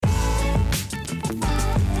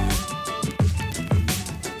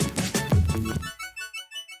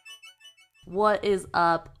What is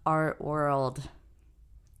up, art world?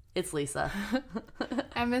 It's Lisa.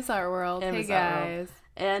 I miss Art World. Hey guys.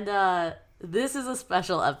 And this is a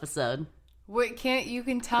special episode. You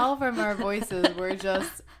can tell from our voices we're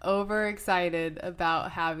just overexcited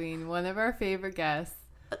about having one of our favorite guests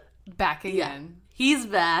back again. Yeah, he's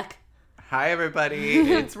back. Hi everybody,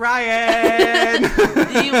 it's Ryan!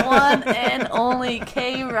 The one and only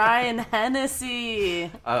K. Ryan Hennessy.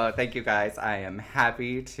 Oh, thank you guys. I am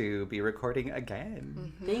happy to be recording again.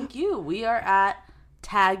 Mm-hmm. Thank you. We are at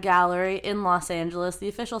Tag Gallery in Los Angeles, the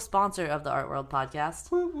official sponsor of the Art World podcast.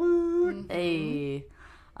 Mm-hmm. Hey,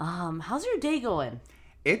 how's your day going?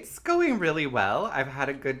 It's going really well. I've had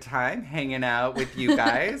a good time hanging out with you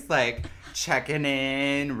guys, like checking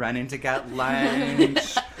in, running to get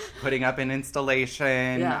lunch, putting up an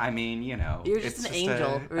installation. Yeah. I mean, you know, You're just it's an just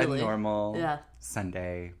angel, really. a normal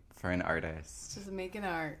Sunday for an artist. Just making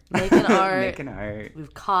art. Making art. Making art. We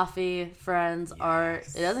have coffee, friends, art.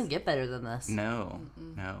 Yes. It doesn't get better than this. No.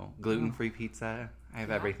 Gluten-free pizza. I have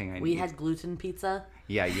everything I need. We had gluten pizza.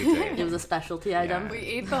 Yeah, you did. It was a specialty item. We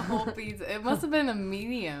ate the whole pizza. It must have been a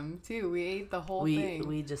medium, too. We ate the whole thing.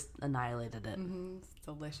 We just annihilated it. Mm-hmm. It's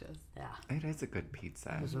delicious. Yeah. It is a good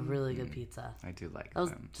pizza. It was a really good pizza. I do like That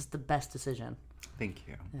was them. just the best decision. Thank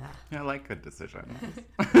you. Yeah. I like good decisions.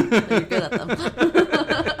 You're good at them.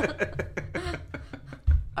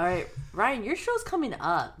 All right, Ryan, your show's coming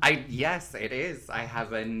up. Yes, it is. I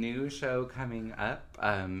have a new show coming up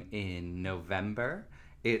in November.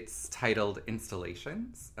 It's titled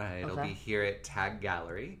Installations. It'll be here at Tag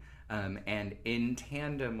Gallery. And in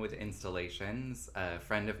tandem with Installations, a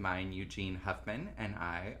friend of mine, Eugene Huffman, and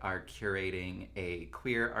I are curating a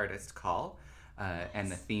queer artist call. And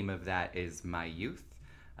the theme of that is My Youth.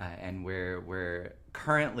 And we're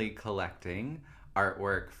currently collecting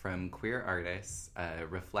artwork from queer artists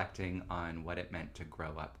reflecting on what it meant to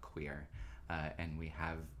grow up queer. And we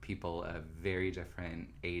have people of very different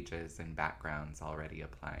ages and backgrounds already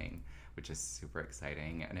applying, which is super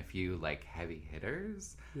exciting. And a few like heavy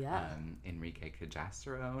hitters, Enrique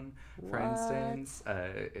Cajasterone, for instance.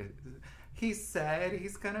 He said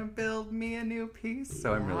he's gonna build me a new piece,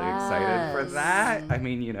 so I'm really excited for that. I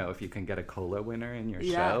mean, you know, if you can get a COLA winner in your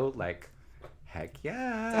show, like, heck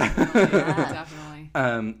yeah. Definitely.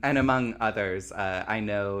 And among others, I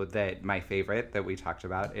know that my favorite that we talked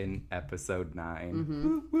about in episode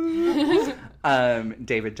 9,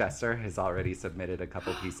 David Jester has already submitted a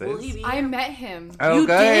couple pieces. Will he be I here? met him. Oh, You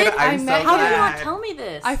good. did? I'm so met How glad. did you not tell me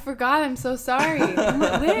this? I forgot. I'm so sorry.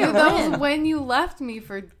 Where? That was when you left me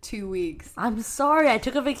for 2 weeks. I'm sorry. I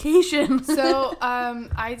took a vacation. So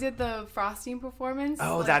I did the frosting performance.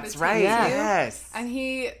 Oh, like, that's the right. two of you. Yes. And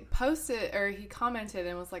he posted, or he commented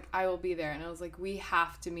and was like, I will be there. And I was like, we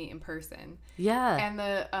have to meet in person. Yeah. And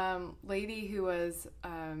the lady who was,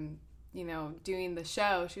 doing the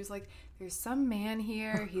show, she was like, there's some man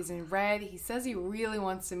here. He's in red. He says he really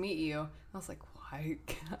wants to meet you. And I was like, why?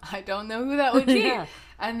 I don't know who that would be. Yeah.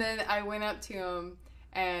 And then I went up to him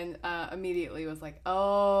and immediately was like,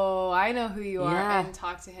 oh, I know who you are. Yeah. And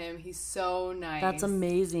talked to him. He's so nice. That's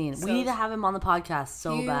amazing. So we need to have him on the podcast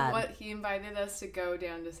so bad. He invited us to go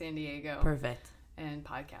down to San Diego. Perfect. And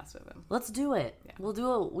podcast with him. Let's do it. Yeah. We'll do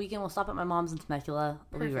a weekend. We'll stop at my mom's in Temecula.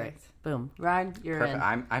 We'll be great. Perfect. Boom. Ryan, you're Perfect.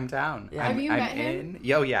 in. I'm down. Yeah. Have you I'm met him?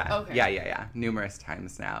 in. Oh, yeah. Okay. Yeah. Numerous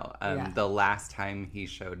times now. Yeah. The last time he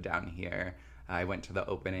showed down here, I went to the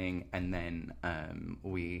opening, and then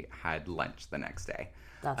we had lunch the next day.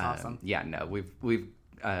 That's awesome. Yeah, no, we've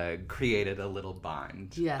created a little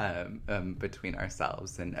bond between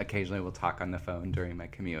ourselves, and occasionally we'll talk on the phone during my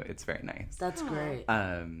commute. It's very nice. That's great.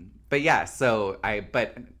 But yeah,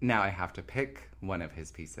 but now I have to pick one of his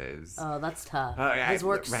pieces. Oh, that's tough. Yeah, His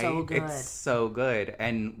work's so good. It's so good.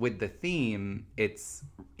 And with the theme, it's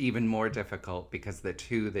even more difficult because the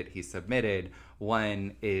two that he submitted,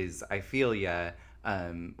 one is Ophelia,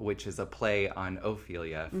 which is a play on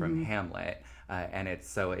Ophelia from Hamlet. And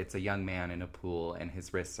it's a young man in a pool and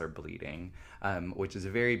his wrists are bleeding, which is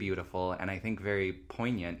very beautiful and I think very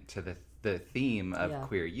poignant to the theme of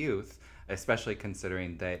queer youth, especially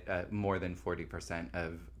considering that more than 40%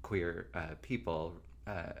 of queer people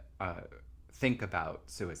think about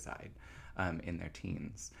suicide in their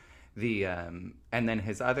teens. And then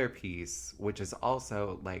his other piece, which is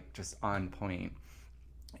also like just on point,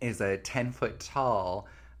 is a 10-foot tall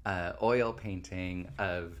oil painting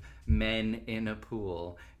of men in a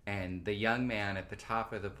pool, and the young man at the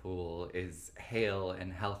top of the pool is hale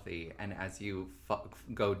and healthy, and as you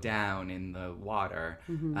go down in the water,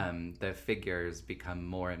 the figures become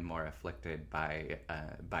more and more afflicted by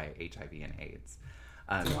HIV and AIDS.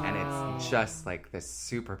 And it's just like this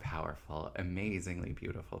super powerful, amazingly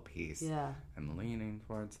beautiful piece. Yeah. I'm leaning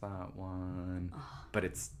towards that one, but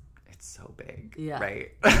it's so big,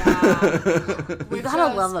 right? We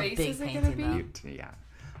gotta love a big painting, though. Yeah.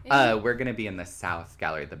 We're going to be in the South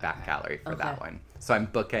Gallery, the back gallery for that one. So I'm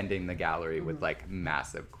bookending the gallery with like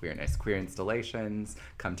massive queer installations.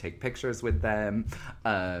 Come take pictures with them.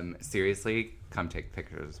 Seriously, come take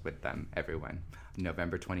pictures with them, everyone.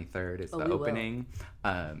 November 23rd is the opening.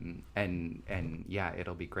 And yeah,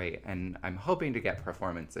 it'll be great. And I'm hoping to get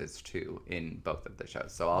performances too in both of the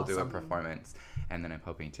shows. So I'll do a performance, and then I'm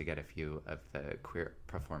hoping to get a few of the queer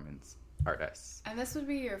performance artists. And this would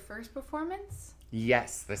be your first performance?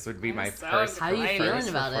 Yes, this would be my first. How are you feeling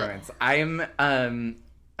about it?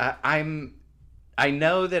 I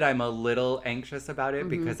know that I'm a little anxious about it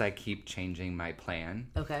because I keep changing my plan.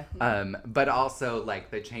 Okay. But also,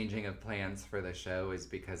 like, the changing of plans for the show is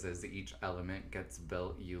because as each element gets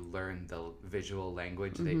built, you learn the visual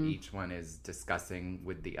language that each one is discussing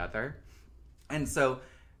with the other. And so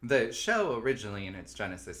the show originally in its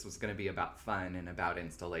genesis was going to be about fun and about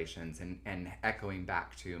installations and echoing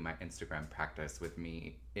back to my Instagram practice with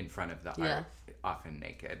me in front of the art, often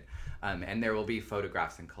naked. And there will be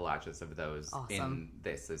photographs and collages of those in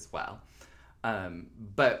this as well.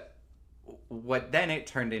 But what then it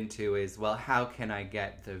turned into is, well, how can I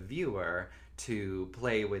get the viewer to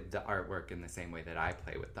play with the artwork in the same way that I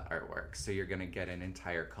play with the artwork? So you're going to get an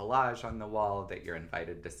entire collage on the wall that you're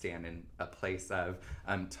invited to stand in a place of.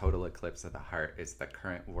 Total Eclipse of the Heart is the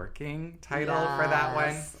current working title for that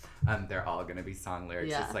one. They're all going to be song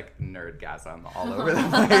lyrics. It's like nerdgasm all over the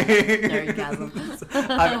place.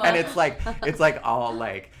 Nerdgasm. And it's like all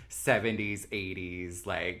like 70s, 80s,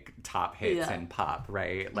 like top hits and pop,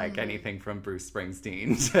 right? Like anything from Bruce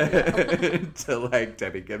Springsteen to like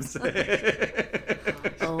Debbie Gibson.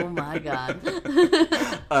 Oh my God.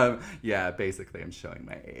 Yeah, basically I'm showing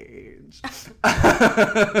my age.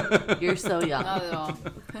 You're so young. Not at all.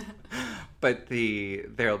 But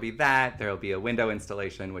there'll be that. There'll be a window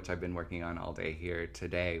installation, which I've been working on all day here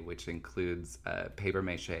today, which includes paper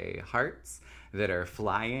mache hearts that are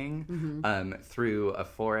flying through a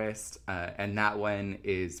forest. And that one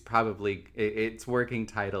is probably, its working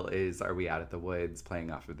title is Are We Out at the Woods, playing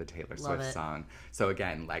off of the Taylor Swift song. So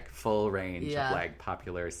again, like full range of like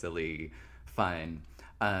popular, silly, fun.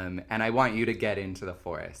 And I want you to get into the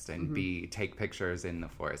forest and take pictures in the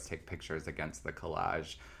forest, take pictures against the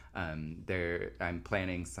collage. I'm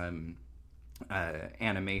planning some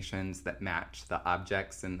animations that match the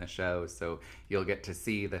objects in the show, so you'll get to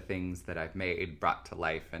see the things that I've made brought to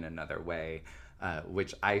life in another way,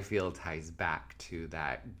 which I feel ties back to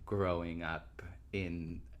that growing up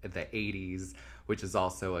in the 80s, which is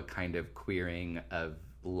also a kind of queering of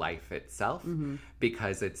life itself,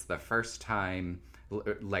 because it's the first time,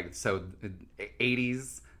 like, so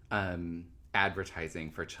 80s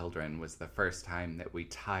advertising for children was the first time that we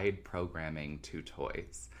tied programming to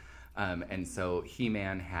toys. And so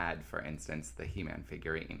He-Man had, for instance, the He-Man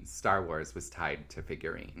figurines. Star Wars was tied to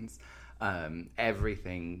figurines.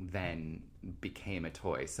 Everything then became a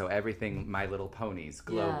toy. So everything, My Little Ponies,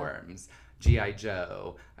 Glowworms, G.I.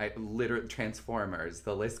 Joe, Transformers,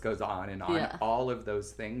 the list goes on and on. All of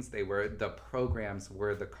those things, the programs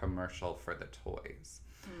were the commercial for the toys.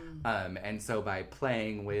 And so by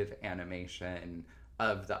playing with animation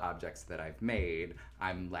of the objects that I've made,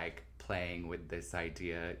 I'm like playing with this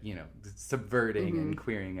idea, subverting and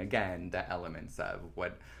queering again the elements of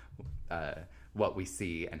what we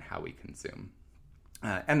see and how we consume.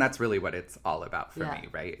 And that's really what it's all about for me,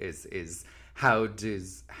 right? Is how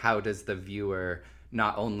does the viewer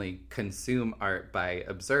not only consume art by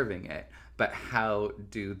observing it, but how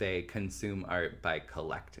do they consume art by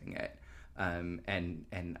collecting it?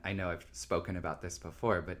 And I know I've spoken about this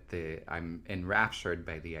before, but I'm enraptured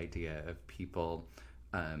by the idea of people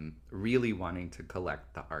really wanting to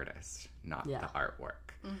collect the artist, not the artwork.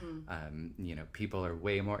 People are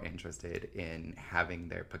way more interested in having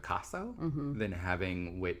their Picasso than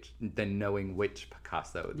knowing which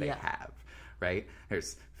Picasso they have, right?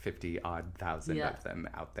 There's 50,000 of them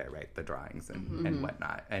out there, right? The drawings and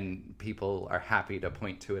whatnot. And people are happy to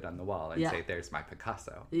point to it on the wall and say, there's my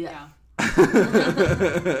Picasso. Yeah.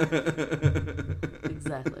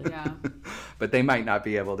 Exactly. Yeah. But they might not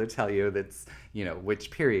be able to tell you that's,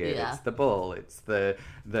 which period. It's the bull. It's the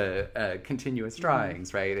continuous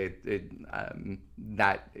drawings, right?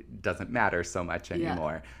 That doesn't matter so much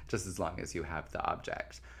anymore, just as long as you have the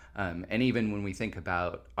object. And even when we think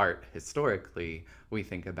about art historically, we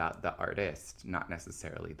think about the artist, not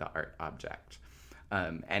necessarily the art object.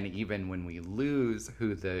 And even when we lose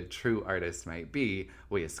who the true artist might be,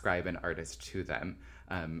 we ascribe an artist to them.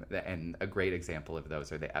 And a great example of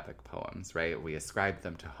those are the epic poems, right? We ascribe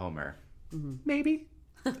them to Homer. Mm-hmm. Maybe.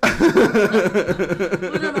 We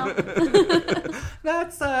don't know.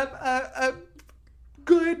 That's a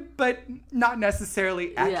good but not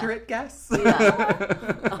necessarily accurate guess.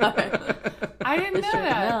 Yeah. I didn't know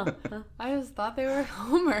that. No. I just thought they were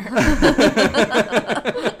Homer.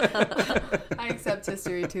 I accept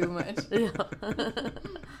history too much. Yeah.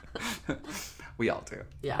 We all do.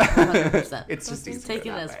 Yeah, 100%. It's just easy.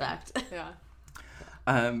 Taking it as fact. Yeah.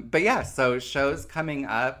 But yeah, so shows coming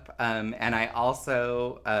up, and I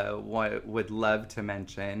also would love to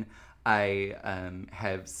mention I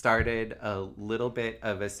have started a little bit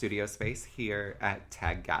of a studio space here at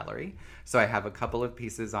Tag Gallery. So I have a couple of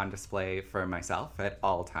pieces on display for myself at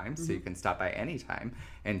all times, so you can stop by anytime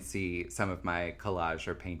and see some of my collage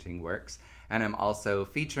or painting works. And I'm also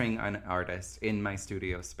featuring an artist in my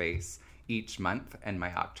studio space each month, and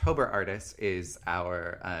my October artist is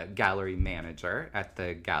our gallery manager at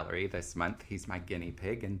the gallery this month. He's my guinea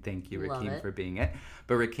pig, and thank you, Rakeem, for being it.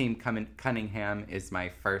 But Rakeem Cunningham is my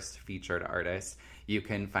first featured artist. You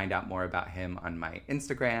can find out more about him on my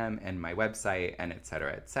Instagram and my website, and et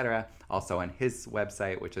cetera, et cetera. Also on his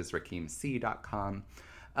website, which is rakeemc.com.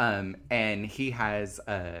 And he has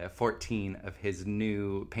 14 of his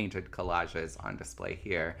new painted collages on display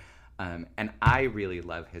here. And I really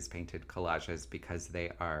love his painted collages because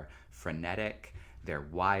they are frenetic, they're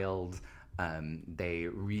wild, they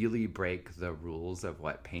really break the rules of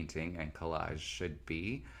what painting and collage should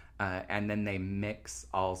be. And then they mix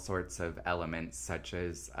all sorts of elements such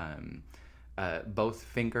as both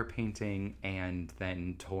finger painting and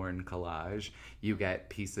then torn collage. You get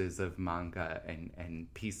pieces of manga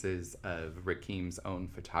and pieces of Rakeem's own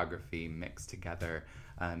photography mixed together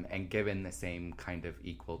and given the same kind of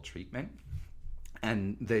equal treatment.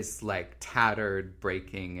 And this like tattered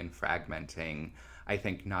breaking and fragmenting, I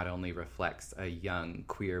think, not only reflects a young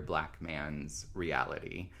queer Black man's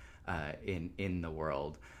reality in the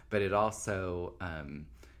world, but it also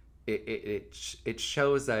it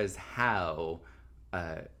shows us how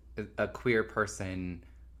a queer person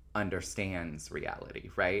understands reality,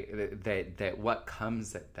 right? That what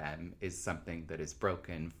comes at them is something that is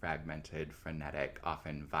broken, fragmented, frenetic,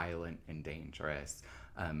 often violent and dangerous,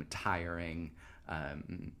 tiring,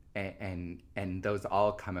 and those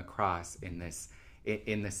all come across in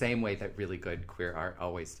the same way that really good queer art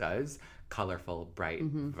always does: colorful, bright,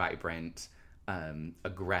 vibrant,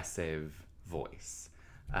 aggressive voice.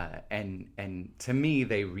 And to me,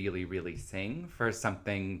 they really, really sing for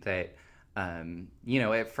something that,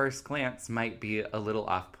 at first glance might be a little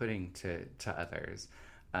off-putting to others.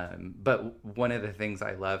 But one of the things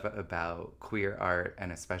I love about queer art,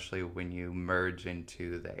 and especially when you merge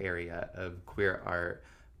into the area of queer art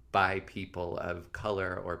by people of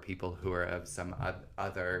color or people who are of some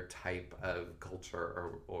other type of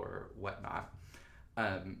culture or whatnot,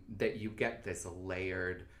 that you get this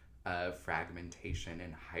layered fragmentation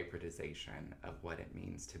and hybridization of what it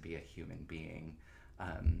means to be a human being.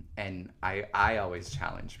 And I always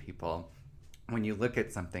challenge people, when you look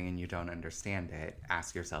at something and you don't understand it,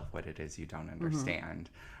 ask yourself what it is you don't understand,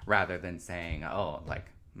 rather than saying, oh, like,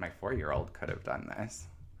 my 4-year-old could have done this.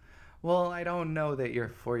 Well, I don't know that your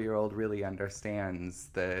 4-year-old really understands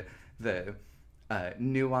the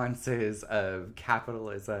nuances of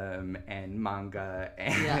capitalism and manga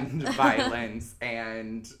and violence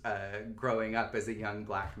and growing up as a young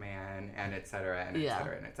Black man and et cetera, and et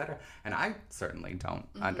cetera, and et cetera. And I certainly don't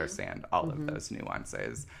understand all of those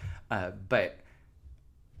nuances. But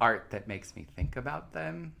art that makes me think about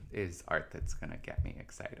them is art that's going to get me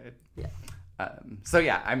excited. Yeah. So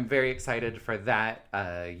yeah, I'm very excited for that.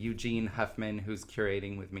 Eugene Huffman, who's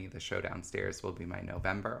curating with me the show downstairs, will be my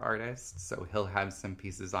November artist. So he'll have some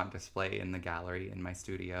pieces on display in the gallery in my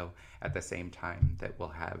studio at the same time that we'll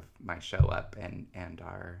have my show up and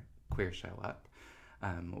our queer show up,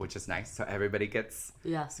 which is nice. So everybody gets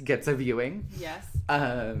a viewing. Yes.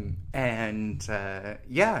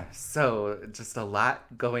 So just a lot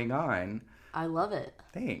going on. I love it.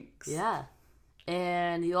 Thanks. Yeah.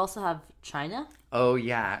 And you also have China? Oh,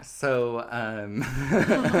 yeah. So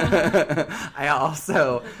I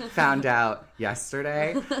also found out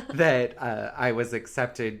yesterday that I was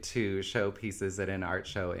accepted to show pieces at an art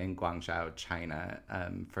show in Guangzhou, China,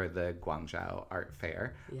 for the Guangzhou Art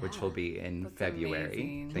Fair, which will be in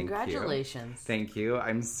February. Congratulations. Thank you.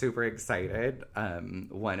 I'm super excited.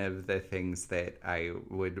 One of the things that I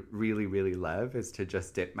would really, really love is to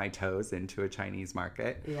just dip my toes into a Chinese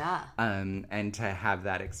market. Yeah. And to have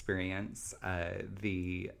that experience.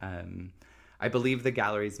 I believe the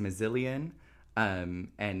gallery's Mazzillion. And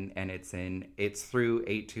it's through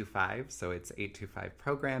 825, so it's 825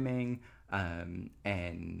 programming.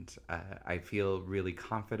 And I feel really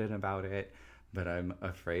confident about it, but I'm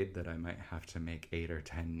afraid that I might have to make 8 or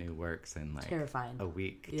 10 new works in like Terrifying. a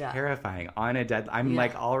week. Yeah. Terrifying. On a deadline. I'm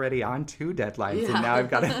like already on 2 deadlines, Yeah. and now I've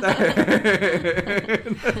got a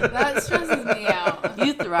third. That stresses me out.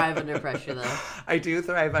 You thrive under pressure, though. I do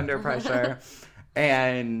thrive under pressure.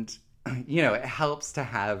 And, you know, it helps to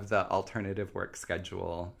have the alternative work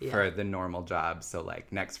schedule for the normal job. So,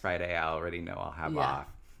 like, next Friday, I already know I'll have off.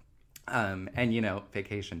 And, you know,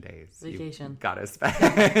 vacation days. Vacation. You gotta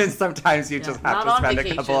spend. Sometimes you just have Not to on spend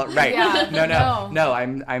vacation. a couple. Right. Yeah, No,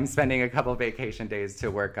 I'm spending a couple vacation days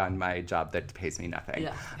to work on my job that pays me nothing.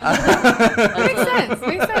 Yeah. Makes sense.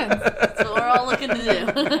 That's what we're all looking to do.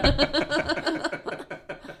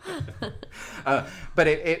 But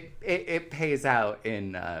it pays out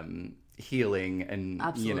in healing and,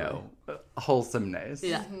 Absolutely. you know, wholesomeness.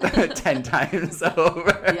 Yeah. 10 times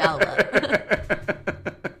over. The outlet.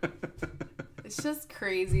 It's just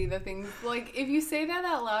crazy the things, like, if you say that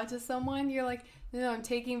out loud to someone, you're like, no, I'm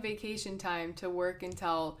taking vacation time to work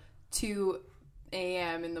until 2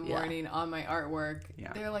 a.m. in the morning on my artwork.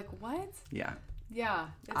 Yeah. They're like, what? Yeah. Yeah.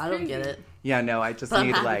 It's I don't crazy. get it. Yeah, no, I just But I'm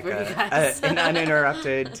need happy like for you guys. an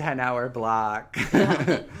uninterrupted 10-hour block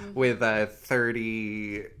with a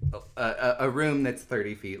room that's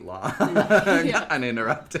 30 feet long,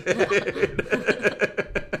 uninterrupted.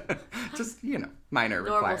 Just, you know, minor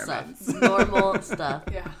Normal requirements. stuff. Normal stuff.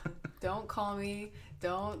 Yeah. Don't call me.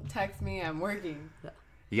 Don't text me. I'm working.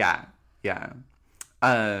 Yeah.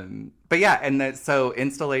 But yeah, and so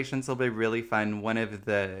installations will be really fun. One of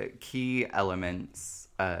the key elements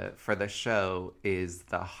for the show is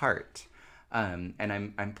the heart. And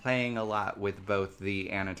I'm playing a lot with both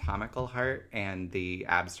the anatomical heart and the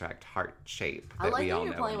abstract heart shape that I like we that all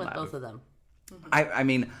you're know playing and with love. both of them. I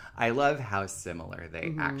mean, I love how similar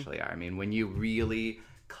they actually are. I mean, when you really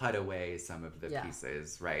cut away some of the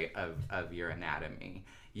pieces, right, of your anatomy,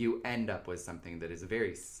 you end up with something that is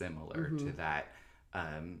very similar to that.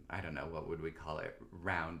 I don't know, what would we call it?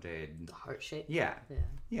 Rounded. The heart shape. Yeah.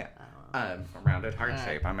 Yeah. A rounded heart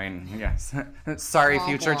shape. I mean, yes. Sorry,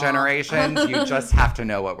 future generations. You just have to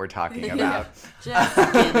know what we're talking about. Just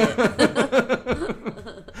get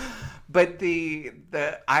it. But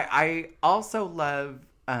I also love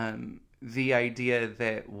the idea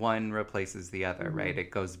that one replaces the other, right?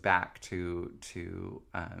 It goes back to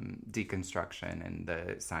deconstruction and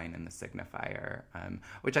the sign and the signifier,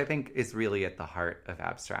 which I think is really at the heart of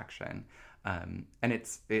abstraction. And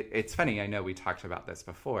it's funny. I know we talked about this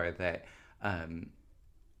before that.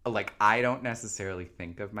 Like, I don't necessarily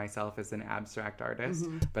think of myself as an abstract artist,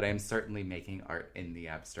 but I'm certainly making art in the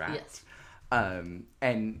abstract. Yes.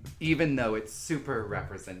 And even though it's super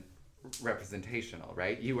representational,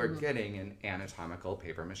 right? You are getting an anatomical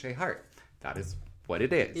papier-mâché heart. That is what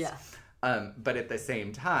it is. Yeah. But at the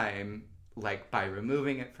same time, like, by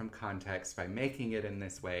removing it from context, by making it in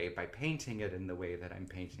this way, by painting it in the way that I'm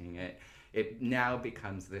painting it, it now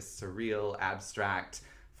becomes this surreal, abstract,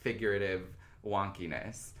 figurative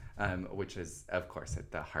wonkiness, which is, of course,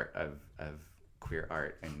 at the heart of queer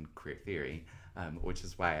art and queer theory. Which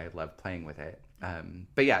is why I love playing with it.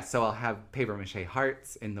 But yeah, so I'll have papier-mâché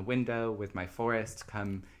hearts in the window with my forest.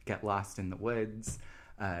 Come get lost in the woods.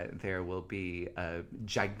 There will be a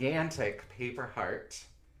gigantic paper heart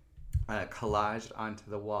collaged onto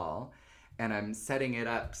the wall. And I'm setting it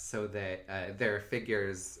up so that there are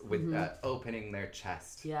figures with opening their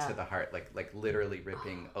chest to the heart, like literally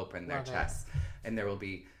ripping open their chest. And there will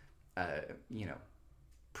be,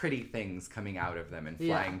 pretty things coming out of them and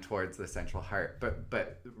flying towards the central heart.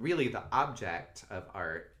 But really the object of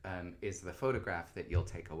art is the photograph that you'll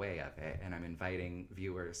take away of it. And I'm inviting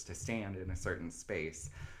viewers to stand in a certain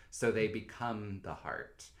space so they become the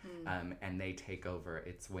heart and they take over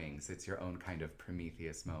its wings. It's your own kind of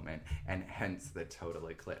Prometheus moment, and hence the total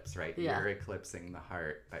eclipse, right? Yeah. You're eclipsing the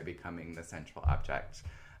heart by becoming the central object.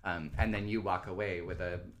 And then you walk away with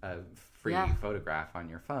a free photograph on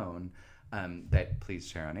your phone that please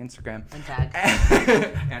share on Instagram. And tag.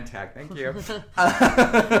 And tag, thank you.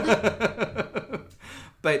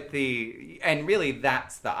 But really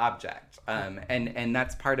that's the object. And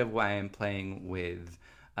that's part of why I'm playing with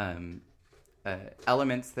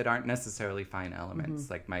elements that aren't necessarily fine elements,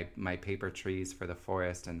 like my paper trees for the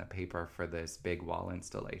forest and the paper for this big wall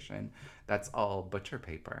installation. That's all butcher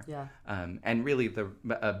paper. Yeah. And really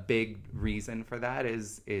a big reason for that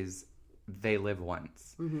is they live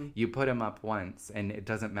once. You put them up once, and it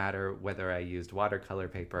doesn't matter whether I used watercolor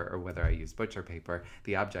paper or whether I used butcher paper.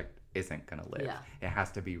 The object isn't going to live. Yeah. It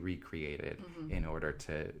has to be recreated in order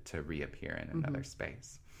to reappear in another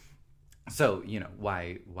space. So,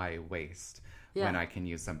 why waste when I can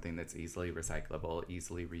use something that's easily recyclable,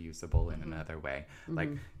 easily reusable in another way?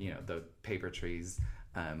 Like, the paper trees,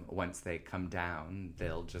 once they come down,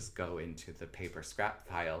 they'll just go into the paper scrap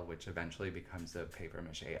pile, which eventually becomes a paper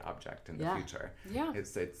mache object in the future. Yeah.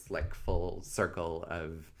 It's like full circle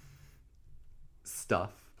of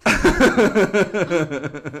stuff.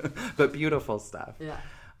 But beautiful stuff. Yeah.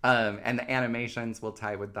 And the animations will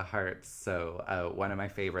tie with the hearts. So one of my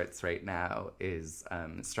favorites right now is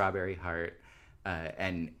Strawberry Heart.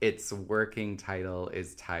 And its working title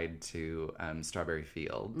is tied to Strawberry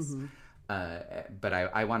Fields. But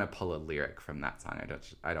I want to pull a lyric from that song.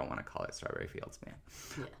 I don't want to call it Strawberry Fields, man.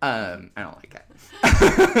 Yeah. I don't like it.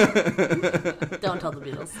 Don't tell the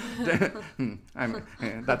Beatles.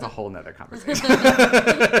 That's a whole nother conversation.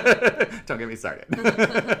 Don't get me started.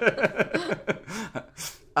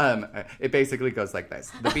 It basically goes like this: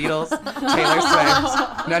 the Beatles, Taylor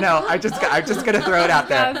Swift. No, I'm just gonna throw it out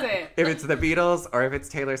there. That's it. If it's the Beatles or if it's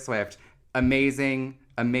Taylor Swift, amazing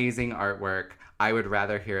artwork. I would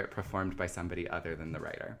rather hear it performed by somebody other than the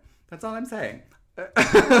writer. That's all I'm saying.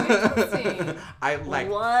 I like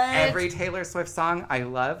every Taylor Swift song. I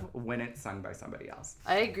love when it's sung by somebody else.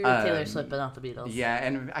 I agree with Taylor Swift, but not the Beatles. Yeah,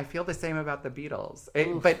 and I feel the same about the Beatles.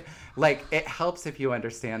 But it helps if you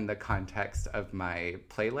understand the context of my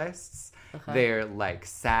playlists. Okay. They're like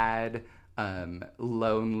sad,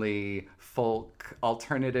 lonely folk,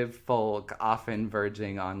 alternative folk, often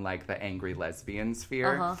verging on like the angry lesbian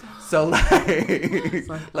sphere. So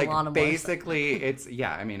like basically it's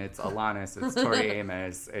it's Alanis, it's Tori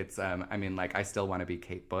Amos, it's I still want to be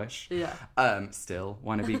Kate Bush. Yeah. Still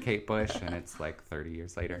want to be Kate Bush, and it's like 30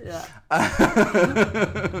 years later. Yeah.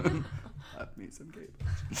 Love me some Kate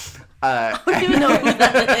Bush. I don't even know who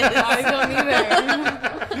that is. I don't either.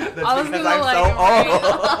 That's I was because I'm so old.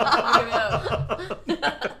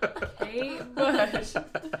 Kate Bush.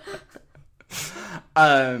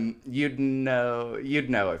 You'd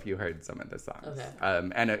know if you heard some of the songs. Okay.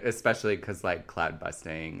 And especially because like Cloud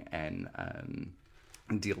Busting and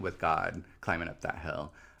Deal with God, Climbing Up That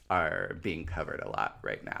Hill are being covered a lot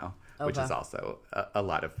right now. Okay. Which is also a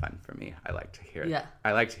lot of fun for me. I like to hear it.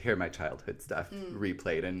 I like to hear my childhood stuff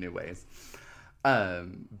replayed in new ways.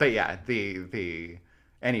 But yeah,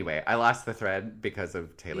 anyway, I lost the thread because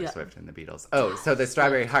of Taylor Swift and the Beatles. Oh, so the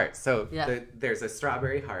Strawberry Heart. So there's a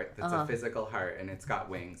strawberry heart that's a physical heart, and it's got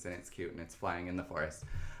wings, and it's cute, and it's flying in the forest.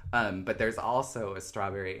 But there's also a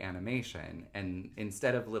strawberry animation, and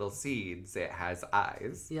instead of little seeds, it has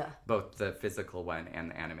eyes. Yeah. Both the physical one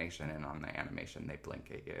and the animation, and on the animation, they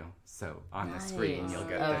blink at you. So on the screen, you'll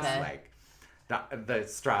get this like the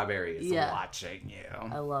strawberry is watching you.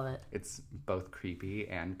 I love it. It's both creepy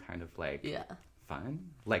and kind of like fun,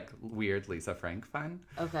 like weird Lisa Frank fun.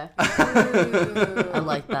 Okay. I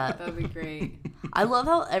like that. That'd be great. I love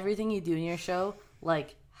how everything you do in your show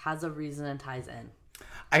like has a reason and ties in.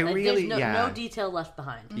 There's no detail left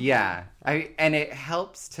behind. Yeah. And it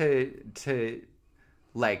helps to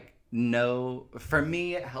like know, for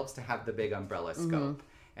me it helps to have the big umbrella scope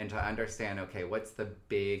and to understand, okay, what's the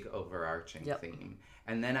big overarching theme?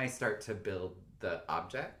 And then I start to build the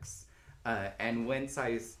objects. And once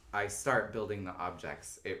I start building the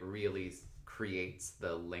objects, it really creates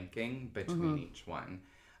the linking between each one.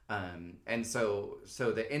 And so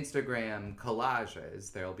the Instagram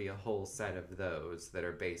collages, there'll be a whole set of those that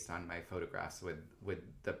are based on my photographs with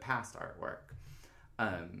the past artwork.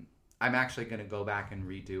 I'm actually going to go back and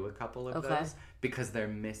redo a couple of those because they're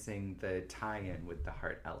missing the tie-in with the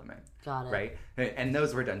heart element. Got it. Right? And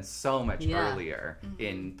those were done so much earlier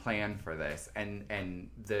in plan for this. And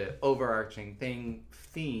the overarching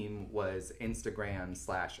theme was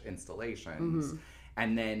Instagram/installations.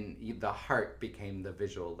 And then the heart became the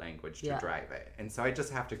visual language to drive it. And so I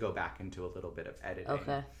just have to go back into a little bit of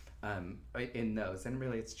editing in those. And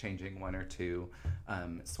really it's changing one or two,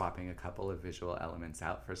 swapping a couple of visual elements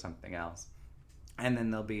out for something else. And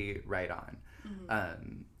then they'll be right on.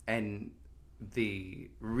 And the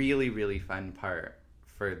really, really fun part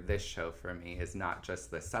for this show for me is not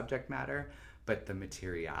just the subject matter, but the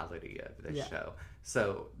materiality of this show.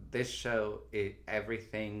 So this show,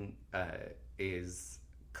 everything is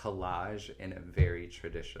collage in a very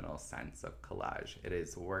traditional sense of collage. It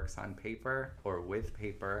is works on paper or with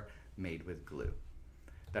paper made with glue.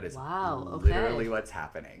 That is literally what's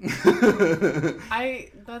happening.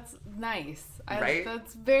 That's nice. Right? I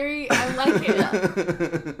like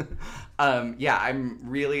it. I'm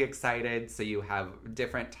really excited. So you have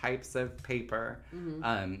different types of paper,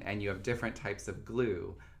 and you have different types of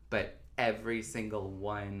glue, but every single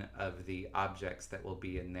one of the objects that will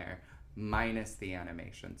be in there, minus the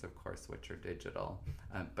animations, of course, which are digital.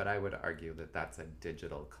 But I would argue that that's a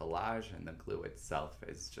digital collage, and the glue itself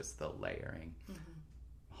is just the layering.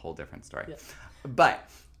 Whole different story. Yeah.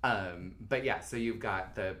 But yeah, so you've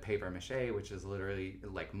got the paper mache, which is literally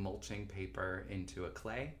like mulching paper into a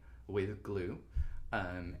clay with glue.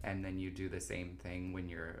 And then you do the same thing when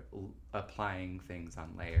you're applying things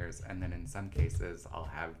on layers. And then in some cases, I'll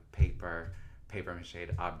have paper mache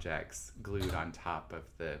objects glued on top of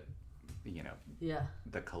the,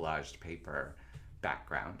 the collaged paper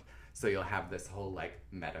background. So you'll have this whole like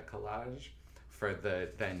meta collage for the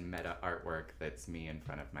then meta artwork that's me in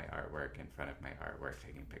front of my artwork, in front of my artwork,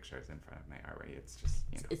 taking pictures in front of my artwork. It's just,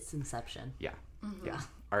 It's Inception. Yeah. Mm-hmm. Yeah.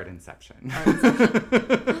 Art Inception.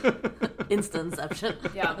 Insta-inception.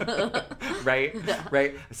 Yeah. Right? Yeah.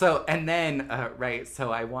 Right. So, and then,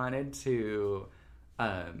 so I wanted to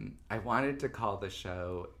call the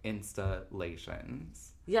show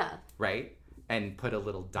Installations. Yeah. Right? And put a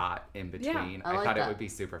little dot in between. Yeah, I thought it would be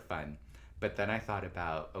super fun. But then I thought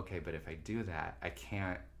about, okay, but if I do that, I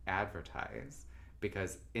can't advertise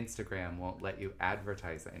because Instagram won't let you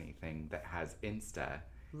advertise anything that has Insta.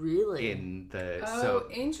 Really? In the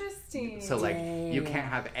interesting. So like you can't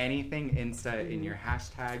have anything Insta in your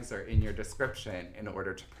hashtags or in your description in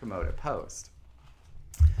order to promote a post.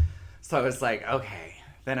 So I was like, okay,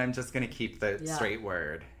 then I'm just gonna keep the straight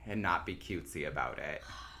word and not be cutesy about it.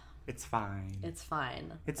 It's fine. It's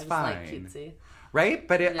fine. It's I just fine. like cutesy. Right?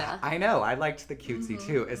 But I know. I liked the cutesy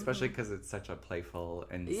too, especially because it's such a playful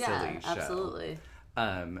and silly show. Absolutely.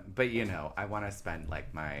 But I want to spend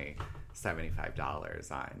like my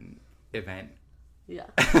 $75 on event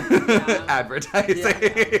advertising.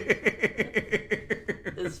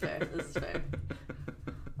 This is fair.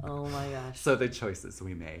 Oh my gosh. So the choices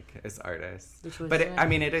we make as artists.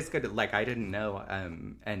 It is good. Like I didn't know,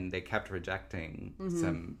 and they kept rejecting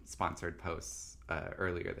some sponsored posts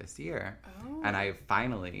earlier this year, and I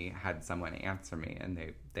finally had someone answer me, and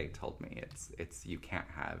they told me it's you can't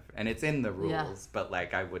have, and it's in the rules, but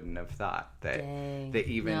like I wouldn't have thought that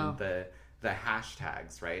even the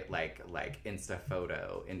hashtags, right, like Insta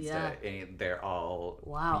photo, they're all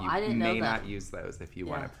I didn't know that. You may not use those if you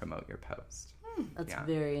want to promote your post. That's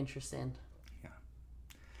very interesting.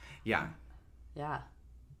 Yeah.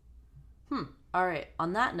 All right.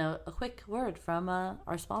 On that note, a quick word from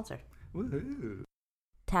our sponsor. Woohoo!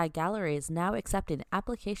 Tag Gallery is now accepting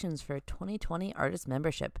applications for a 2020 artist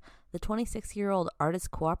membership. The 26-year-old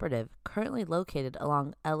artist cooperative, currently located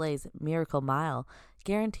along LA's Miracle Mile,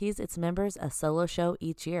 guarantees its members a solo show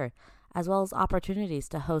each year, as well as opportunities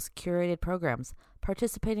to host curated programs,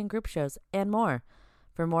 participate in group shows, and more.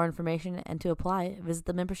 For more information and to apply, visit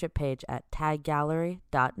the membership page at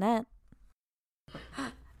taggallery.net.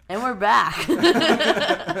 And we're back.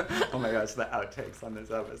 Oh my gosh, the outtakes on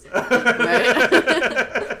this episode. Right?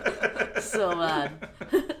 So bad.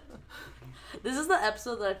 This is the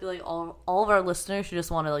episode that I feel like all of our listeners should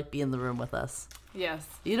just want to like be in the room with us. Yes.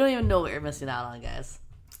 You don't even know what you're missing out on, guys.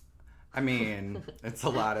 I mean, it's a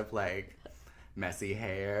lot of like messy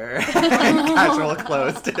hair and casual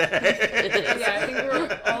clothes today. Yeah, I think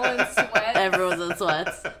we're all in sweats. Everyone's in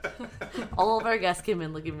sweats. All of our guests came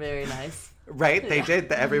in looking very nice. Right? They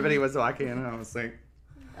did. Everybody was walking in and I was like,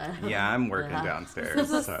 yeah, I'm working downstairs. This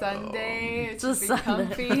is a Sunday. It's just Sunday.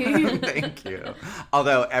 comfy. Thank you.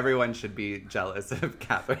 Although everyone should be jealous of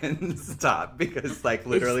Catherine's top because, like,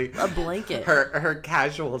 literally it's a blanket. Her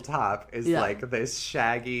casual top is like this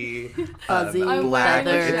shaggy, fuzzy, black.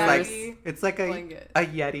 Shaggy it's like a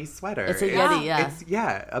Yeti sweater. It's a Yeti, It's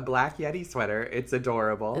a black Yeti sweater. It's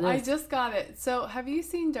adorable. I just got it. So, have you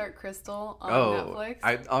seen Dark Crystal on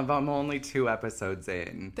Netflix? I'm only 2 episodes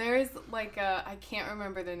in. There's like I can't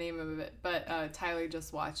remember the name of it, but Tyler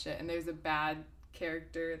just watched it, and there's a bad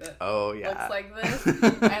character that looks like this,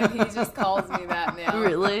 and he just calls me that now.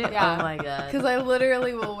 Really? Yeah. Oh my god. Because I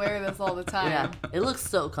literally will wear this all the time. Yeah. It looks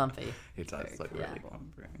so comfy. It does look really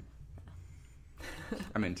comfy.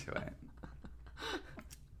 I'm into it.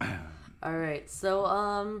 All right.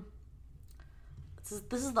 So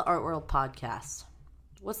this is the Art World podcast.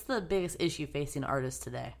 What's the biggest issue facing artists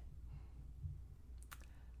today?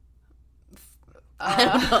 We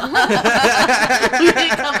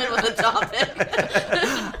didn't come in with a topic.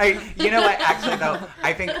 You know what? Actually, though,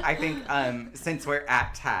 I think since we're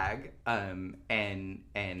at Tag,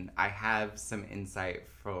 and I have some insight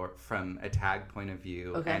from a Tag point of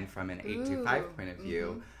view and from an 825 point of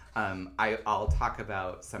view, I'll talk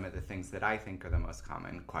about some of the things that I think are the most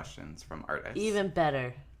common questions from artists. Even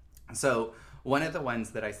better. So one of the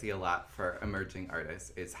ones that I see a lot for emerging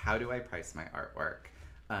artists is, how do I price my artwork?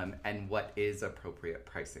 and what is appropriate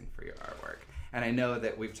pricing for your artwork. And I know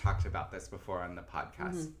that we've talked about this before on the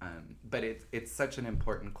podcast, but it's such an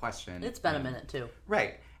important question. It's been a minute too.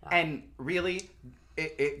 Right. Yeah. And really,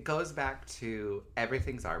 it goes back to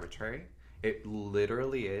everything's arbitrary. It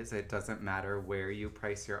literally is. It doesn't matter where you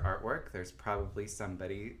price your artwork. There's probably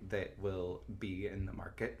somebody that will be in the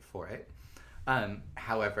market for it.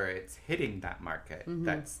 However, it's hitting that market.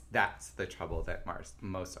 That's the trouble that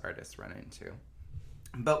most artists run into.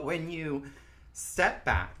 But when you step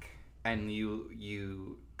back and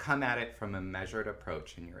you come at it from a measured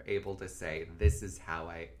approach and you're able to say, this is how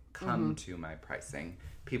I come to my pricing,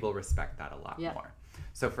 people respect that a lot more.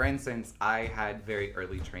 So for instance, I had very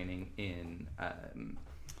early training in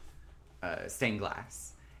stained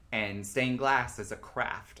glass. And stained glass is a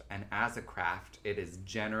craft, and as a craft, it is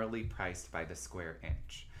generally priced by the square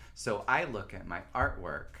inch. So I look at my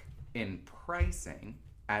artwork in pricing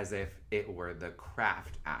as if it were the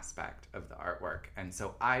craft aspect of the artwork. And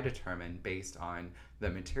so I determine, based on the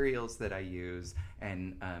materials that I use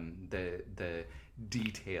and the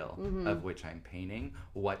detail of which I'm painting,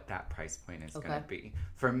 what that price point is going to be.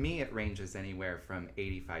 For me, it ranges anywhere from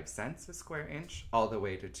 85 cents a square inch all the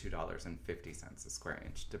way to $2.50 a square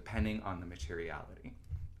inch, depending on the materiality.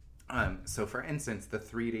 So for instance, the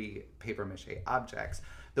 3D paper mache objects,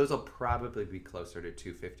 those will probably be closer to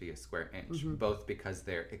 $2.50 a square inch, both because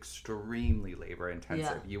they're extremely labor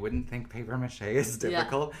intensive. You wouldn't think paper mache is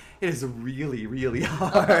difficult. It is really, really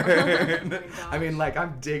hard. I mean, like,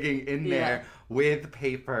 I'm digging in there with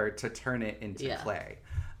paper to turn it into clay.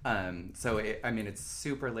 So it's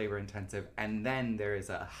super labor intensive, and then there is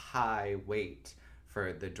a high wait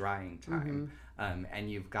for the drying time. And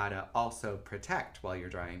you've got to also protect while you're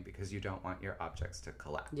drying because you don't want your objects to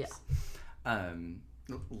collapse.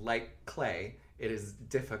 Like clay, it is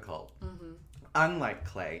difficult. Unlike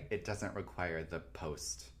clay, it doesn't require the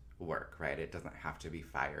post work, right? It doesn't have to be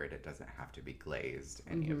fired. It doesn't have to be glazed,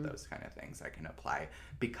 any of those kind of things I can apply.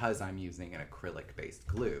 Because I'm using an acrylic-based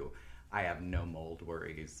glue, I have no mold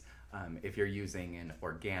worries. If you're using an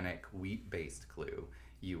organic wheat-based glue,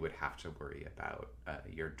 you would have to worry about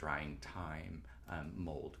your drying time,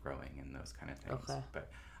 mold growing, and those kind of things.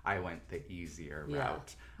 But I went the easier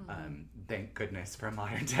route. Thank goodness for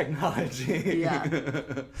modern technology.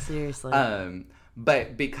 Seriously.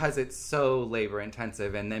 But because it's so labor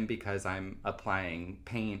intensive, and then because I'm applying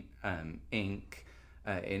paint, ink,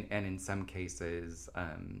 and in some cases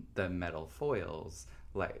the metal foils,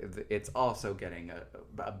 like, it's also getting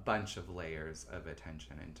a bunch of layers of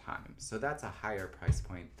attention and time. So that's a higher price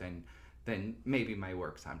point than maybe my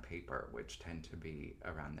works on paper, which tend to be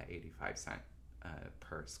around the 85 cent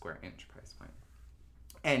per square inch price point.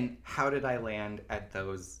 And how did I land at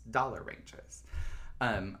those dollar ranges?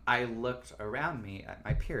 I looked around me at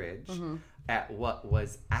my peerage at what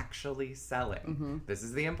was actually selling. This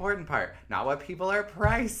is the important part. Not what people are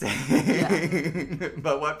pricing,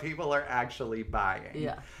 but what people are actually buying.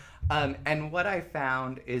 And what I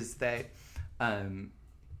found is that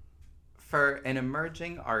for an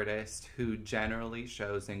emerging artist who generally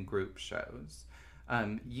shows in group shows,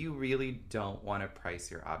 you really don't want to price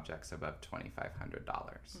your objects above $2,500,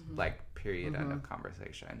 like, period, end of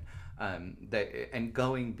conversation. And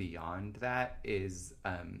going beyond that is,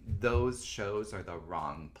 those shows are the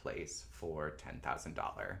wrong place for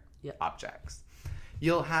 $10,000 objects.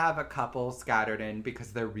 You'll have a couple scattered in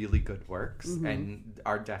because they're really good works and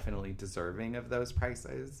are definitely deserving of those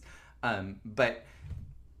prices, but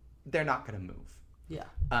they're not going to move.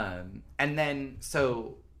 And then,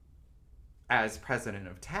 so as president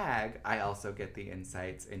of TAG, I also get the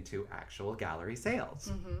insights into actual gallery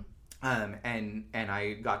sales. And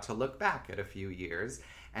I got to look back at a few years,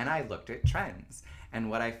 and I looked at trends. And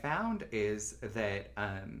what I found is that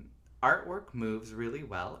artwork moves really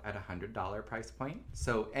well at $100 price point.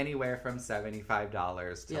 So anywhere from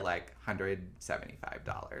 $75 to like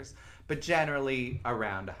 $175, but generally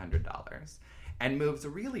around $100, and moves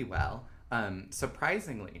really well.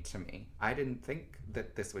 Surprisingly to me, I didn't think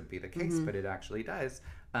that this would be the case, but it actually does,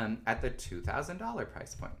 at the $2,000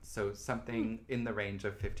 price point. So something in the range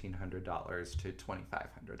of $1,500 to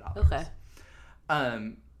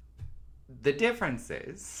 $2,500. The difference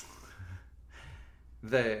is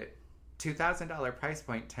the $2,000 price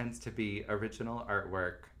point tends to be original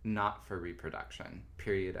artwork, not for reproduction,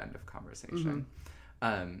 period, end of conversation.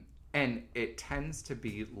 And it tends to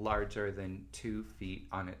be larger than 2 feet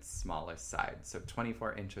on its smallest side. So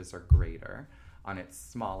 24 inches or greater on its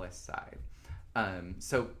smallest side.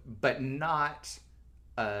 But not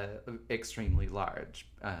extremely large.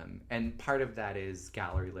 And part of that is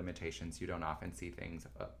gallery limitations. You don't often see things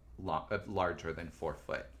larger than 4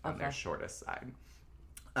 foot on their shortest side.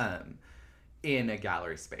 in a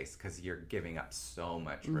gallery space because you're giving up so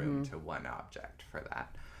much room to one object for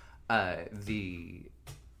that.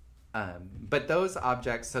 But those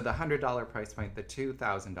objects, so the $100 price point, the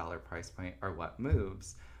 $2,000 price point are what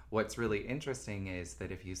moves. What's really interesting is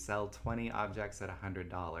that if you sell 20 objects at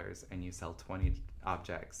 $100 and you sell 20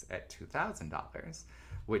 objects at $2,000,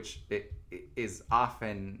 which is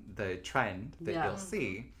often the trend that you'll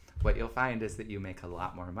see, what you'll find is that you make a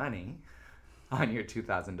lot more money on your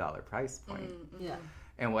 $2,000 price point. Yeah.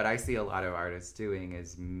 And what I see a lot of artists doing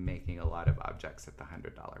is making a lot of objects at the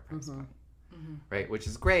 $100 price point. Right? Which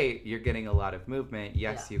is great. You're getting a lot of movement.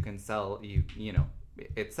 Yes, you can sell, you know,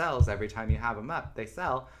 it sells every time you have them up. They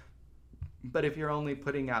sell. But if you're only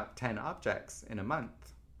putting out 10 objects in a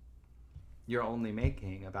month, you're only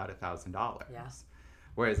making about $1,000. Yeah.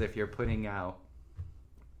 Whereas if you're putting out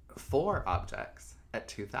 4 objects at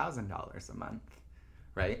 $2,000 a month,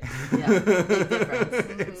 right? Yeah, big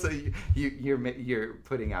difference. So you're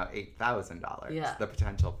putting out $8,000. Yeah. The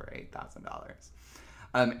potential for $8,000.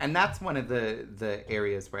 And that's one of the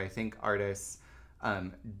areas where I think artists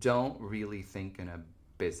don't really think in a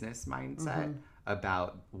business mindset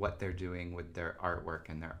about what they're doing with their artwork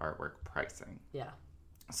and their artwork pricing. Yeah.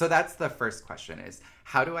 So that's the first question is,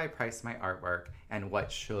 how do I price my artwork and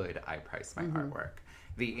what should I price my artwork?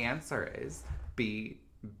 The answer is be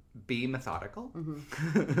methodical,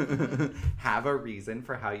 have a reason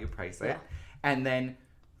for how you price it, and then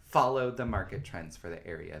follow the market trends for the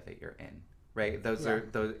area that you're in. Right? Those are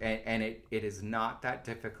those, and it is not that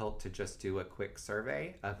difficult to just do a quick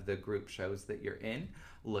survey of the group shows that you're in.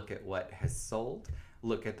 Look at what has sold,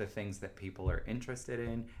 look at the things that people are interested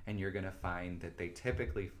in, and you're going to find that they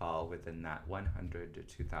typically fall within that $100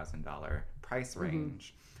 to $2,000 price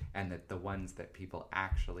range, and that the ones that people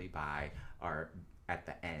actually buy are at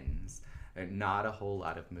the ends. And not a whole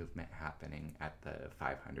lot of movement happening at the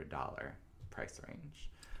 $500 price range.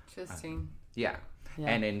 Interesting. Yeah.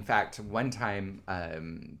 And in fact, one time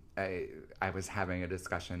I was having a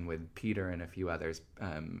discussion with Peter and a few others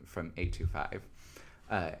from 825,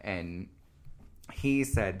 and he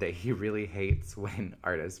said that he really hates when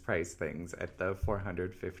artists price things at the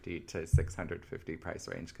 $450 to $650 price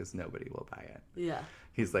range because nobody will buy it. Yeah.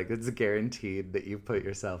 He's like, it's guaranteed that you put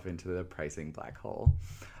yourself into the pricing black hole.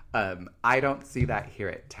 I don't see that here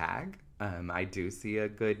at TAG. I do see a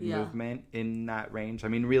good movement in that range. I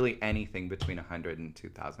mean, really anything between $100 and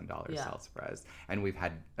 $2,000 sells for us. And we've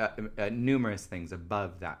had numerous things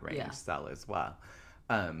above that range sell as well.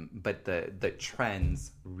 But the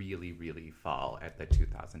trends really, really fall at the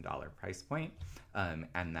 $2,000 price point,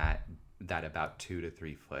 and that about 2 to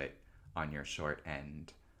 3 foot on your short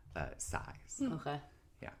end size. Okay.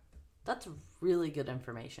 Yeah. That's really good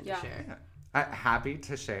information to share. Yeah. Happy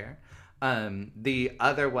to share. The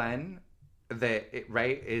other one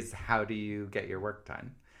is how do you get your work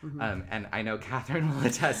done? And I know Catherine will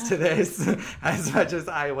attest to this as much as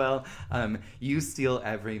I will. You steal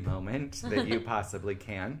every moment that you possibly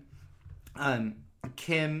can.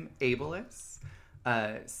 Kim Abelis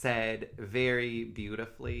said very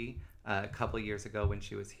beautifully a couple years ago when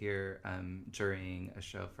she was here during a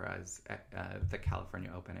show for us at the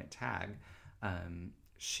California Open at TAG.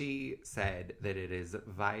 She said that it is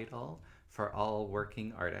vital for all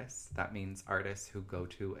working artists, that means artists who go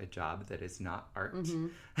to a job that is not art,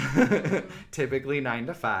 typically 9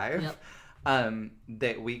 to 5,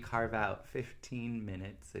 that we carve out 15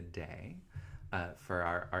 minutes a day for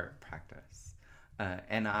our art practice.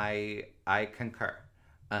 And I concur.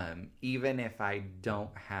 Even if I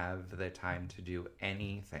don't have the time to do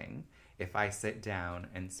anything, if I sit down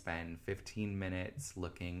and spend 15 minutes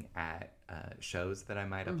looking at shows that I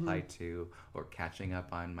might apply to or catching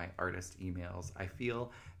up on my artist emails, I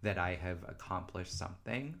feel that I have accomplished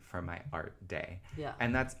something for my art day. Yeah.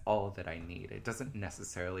 And that's all that I need. It doesn't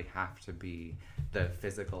necessarily have to be the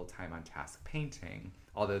physical time on task painting,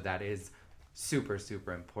 although that is super,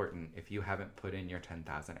 super important. If you haven't put in your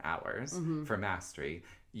 10,000 hours for mastery,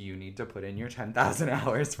 you need to put in your 10,000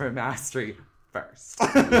 hours for mastery first.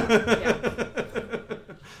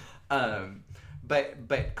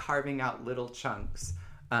 But carving out little chunks.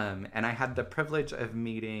 And I had the privilege of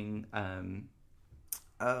meeting,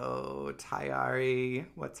 Tayari,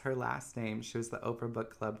 what's her last name? She was the Oprah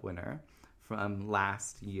Book Club winner from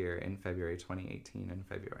last year in February, 2018 in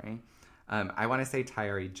February. I want to say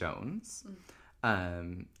Tayari Jones.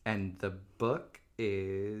 And the book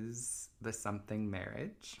is The Something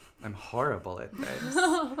Marriage. I'm horrible at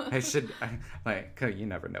this. You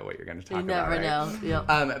never know what you're going to talk about. You never know. Yep.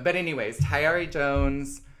 But anyways, Tayari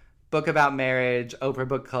Jones, book about marriage, Oprah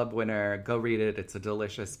Book Club winner. Go read it. It's a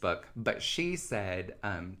delicious book. But she said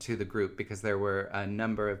to the group, because there were a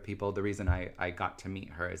number of people, the reason I got to meet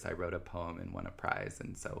her is I wrote a poem and won a prize.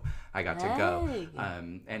 And so I got to go.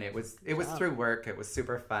 And it was through work. It was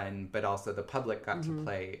super fun. But also the public got to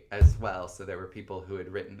play as well. So there were people who had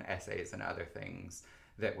written essays and other things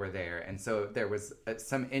that were there. And so there was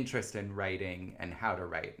some interest in writing and how to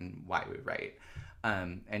write and why we write.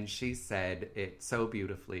 And she said it so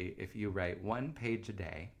beautifully: if you write 1 page a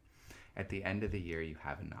day, at the end of the year, you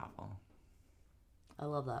have a novel. I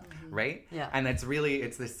love that. Right? Yeah. And it's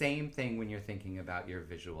the same thing when you're thinking about your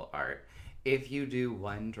visual art. If you do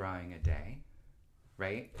 1 drawing a day,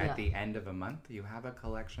 right? At the end of a month, you have a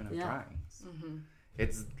collection of drawings.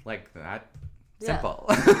 It's like that simple.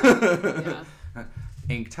 Yeah.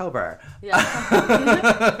 Inktober. Yeah.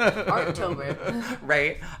 Arttober.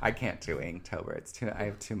 Right? I can't do Inktober. I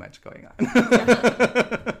have too much going on.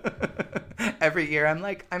 Every year I'm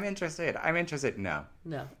like, I'm interested. No,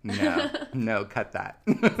 cut that.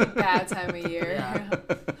 Bad time of year. Yeah.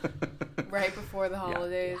 Right before the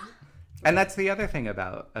holidays. Yeah. And that's the other thing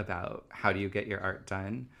about how do you get your art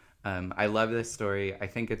done. I love this story. I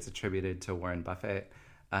think it's attributed to Warren Buffett.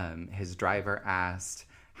 His driver asked,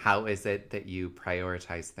 how is it that you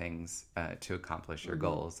prioritize things to accomplish your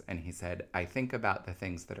goals? And he said, I think about the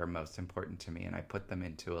things that are most important to me and I put them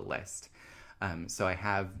into a list. So I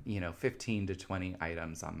have, 15 to 20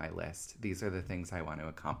 items on my list. These are the things I want to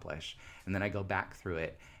accomplish. And then I go back through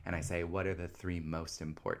it and I say, what are the 3 most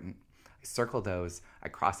important? I circle those, I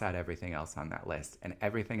cross out everything else on that list, and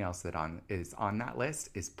everything else that is on that list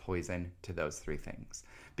is poison to those 3 things,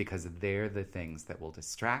 because they're the things that will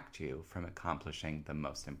distract you from accomplishing the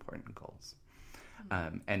most important goals.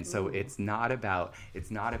 And so it's not about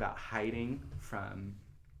hiding from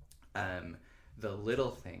the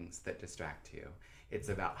little things that distract you. It's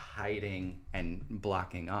about hiding and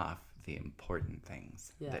blocking off the important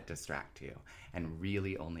things that distract you and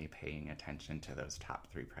really only paying attention to those top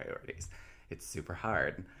 3 priorities. It's super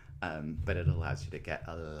hard, but it allows you to get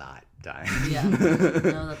a lot done. Yeah.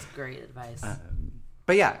 No, that's great advice.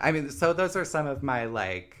 But yeah, I mean, so those are some of my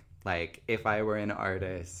like if I were an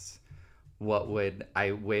artist, what would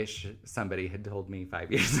I wish somebody had told me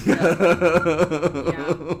 5 years ago?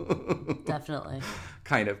 Yeah. Definitely.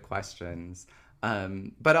 Kind of questions.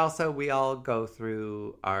 But also we all go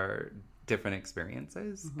through our different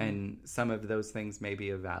experiences, and some of those things may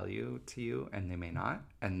be of value to you and they may not,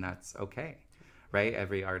 and that's okay, right?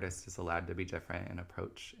 Every artist is allowed to be different and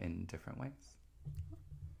approach in different ways.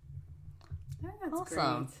 That's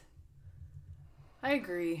Awesome. great. I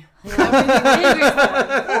agree. I agree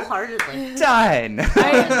wholeheartedly. Done.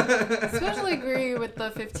 I especially agree with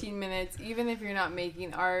the 15 minutes, even if you're not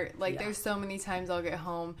making art. Like, there's so many times I'll get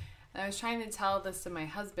home, and I was trying to tell this to my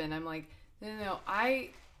husband. I'm like, no,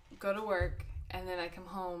 I go to work, and then I come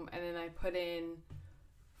home, and then I put in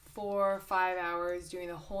 4 or 5 hours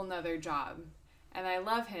doing a whole nother job. And I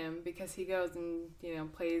love him because he goes and,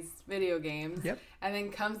 plays video games. Yep. And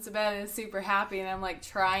then comes to bed and is super happy. And I'm like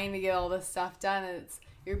trying to get all this stuff done. And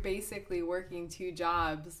you're basically working 2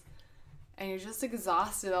 jobs. And you're just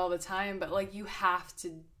exhausted all the time. But like you have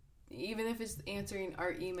to, even if it's answering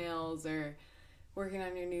our emails or working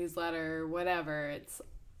on your newsletter or whatever,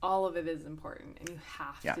 all of it is important. And you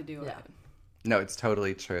have to do it. No, it's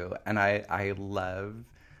totally true. And I love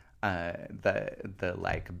the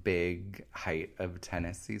like big height of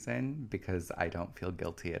tennis season, because I don't feel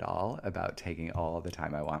guilty at all about taking all the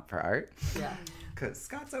time I want for art. Yeah. Because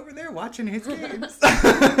Scott's over there watching his games.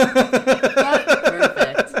 Perfect.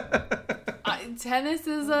 Tennis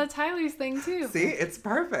is Tyler's thing too. See, it's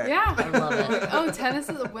perfect. Yeah. I love it. Oh, tennis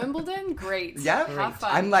is Wimbledon? Great. Yeah. Have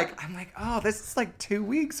fun. I'm like, oh, this is like 2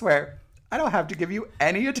 weeks where I don't have to give you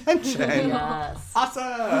any attention. Yes.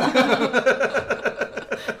 Awesome.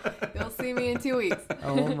 You'll see me in 2 weeks.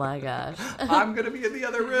 Oh my gosh. I'm going to be in the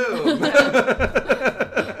other room.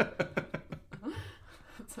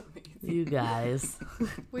 That's amazing. You guys.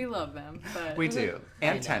 We love them. But We do.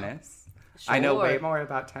 And tennis. Sure. I know way more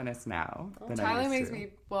about tennis now than I Tyler used makes to. me,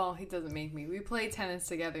 well, he doesn't make me. We play tennis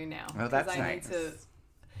together now. Oh, that's I nice.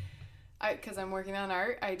 Because I'm working on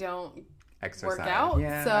art, I don't Exercise. work out.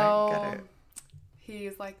 Yeah, so I get it.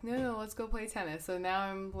 he's like, no, let's go play tennis. So now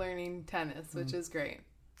I'm learning tennis, which is great.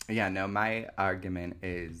 Yeah, no, my argument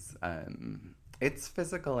is it's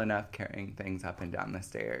physical enough carrying things up and down the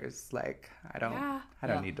stairs. Like, I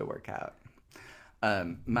don't need to work out.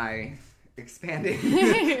 My expanding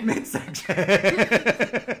midsection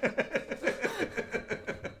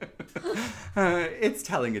it's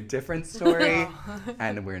telling a different story,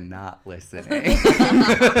 and we're not listening.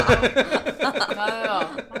 Not at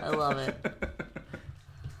all. I love it.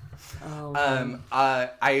 Oh,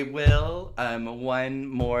 I will, one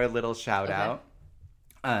more little shout out.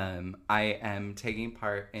 I am taking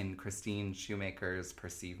part in Christine Shoemaker's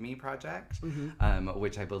Perceive Me project,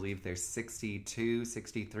 which I believe there's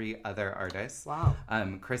 63 other artists. Wow.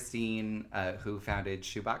 Christine, who founded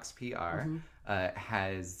Shoebox PR,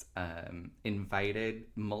 has invited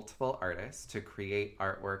multiple artists to create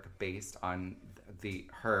artwork based on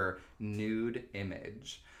her nude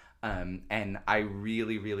image. And I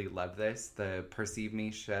really, really love this. The Perceive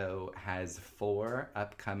Me show has 4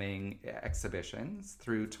 upcoming exhibitions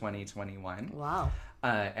through 2021. Wow.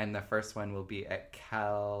 And the first one will be at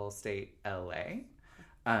Cal State LA.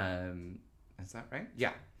 Is that right?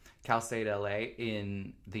 Yeah. Cal State LA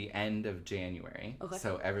in the end of January. Okay.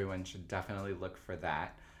 So everyone should definitely look for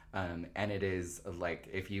that. And it is like,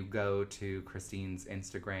 if you go to Christine's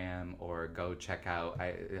Instagram or go check out,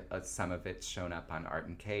 some of it's shown up on Art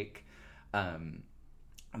and Cake.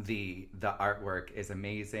 The artwork is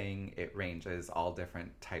amazing. It ranges all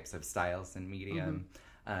different types of styles and medium.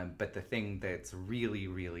 But the thing that's really,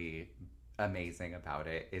 really amazing about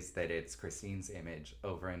it is that it's Christine's image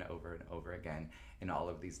over and over and over again in all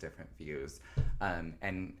of these different views.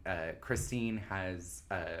 And Christine has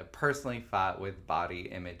personally fought with body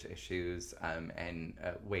image issues and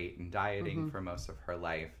weight and dieting for most of her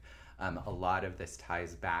life. A lot of this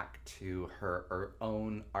ties back to her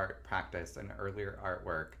own art practice and earlier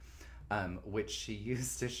artwork, which she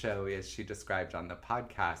used to show, as she described on the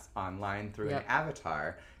podcast, online through an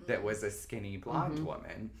avatar that was a skinny blonde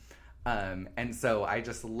woman. And so I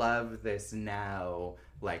just love this now,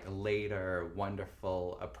 like, later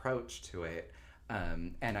wonderful approach to it.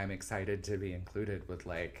 And I'm excited to be included with,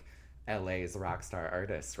 like, LA's rock star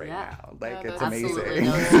artists now. Like, it's amazing.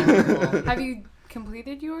 Cool. Have you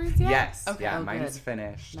completed yours yet? Yes. Okay. Yeah, mine's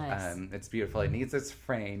finished. Nice. It's beautiful. It needs its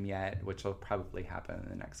frame yet, which will probably happen in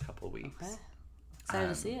the next couple weeks. Okay. Excited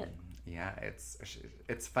to see it. Yeah,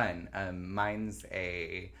 it's fun. Mine's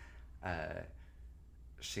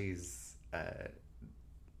she's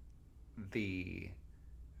the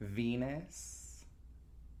Venus,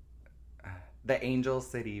 the Angel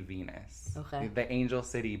City Venus. Okay. The Angel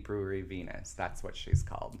City Brewery Venus. That's what she's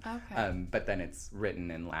called. Okay. But then it's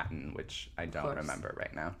written in Latin, which I don't remember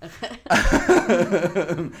right now.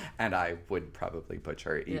 And I would probably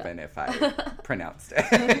butcher even if I pronounced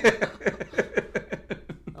it.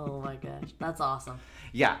 Oh my gosh. That's awesome.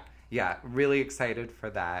 Yeah. Really excited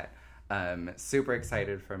for that. Super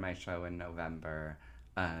excited for my show in November.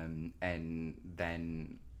 And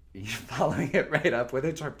then following it right up with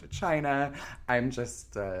a trip to China. I'm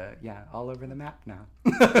just, all over the map now.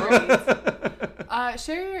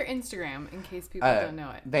 Share your Instagram in case people don't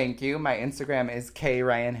know it. Thank you. My Instagram is K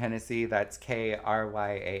Ryan Hennessy. That's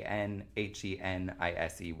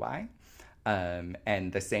KRyanHennessey.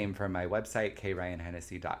 And the same for my website,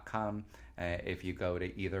 kryanhennessy.com. If you go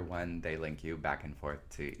to either one, they link you back and forth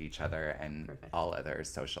to each other and all other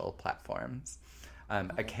social platforms.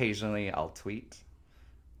 Occasionally I'll tweet,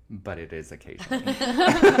 but it is occasionally.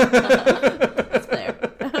 That's fair.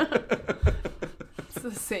 It's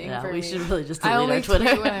the same for me. We should really just delete I only our Twitter.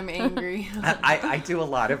 tweet when I'm angry. I do a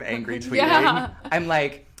lot of angry tweeting. Yeah. I'm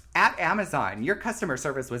like, at Amazon, your customer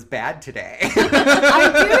service was bad today.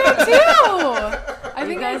 I do it too. I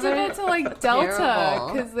think I did it to like Delta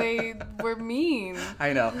terrible. because they were mean.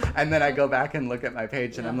 I know. And then I go back and look at my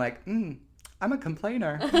page and I'm like, I'm a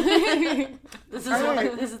complainer. This is not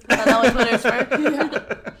what Twitter's for.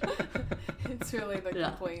 It's really the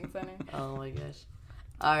complaint center. Oh my gosh.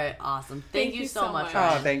 All right, awesome. Thank you so much.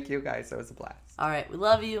 Oh, thank you guys. It was a blast. All right, we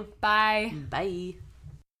love you. Bye. Bye.